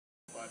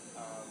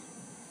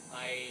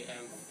I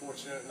am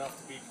fortunate enough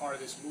to be part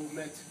of this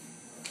movement.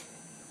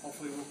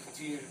 Hopefully we'll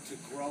continue to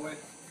grow it.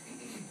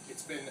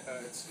 It's been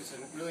it's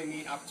a really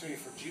neat opportunity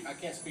for I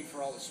can't speak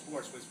for all the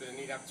sports, but it's been a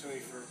neat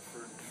opportunity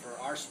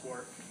for our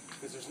sport,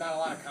 because there's not a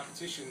lot of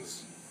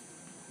competitions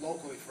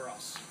locally for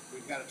us.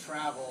 We've got to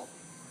travel,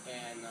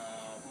 and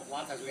a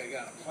lot of times we got to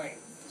get on a plane.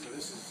 So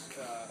this is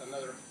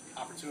another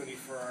opportunity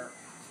for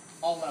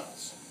all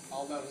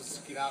levels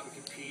to get out and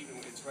compete,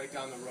 and it's right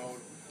down the road,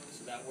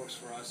 so that works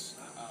for us.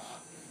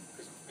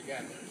 Because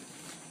again,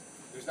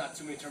 there's not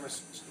too many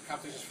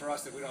competitions for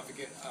us that we don't have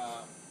to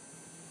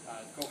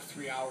go for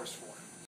 3 hours for.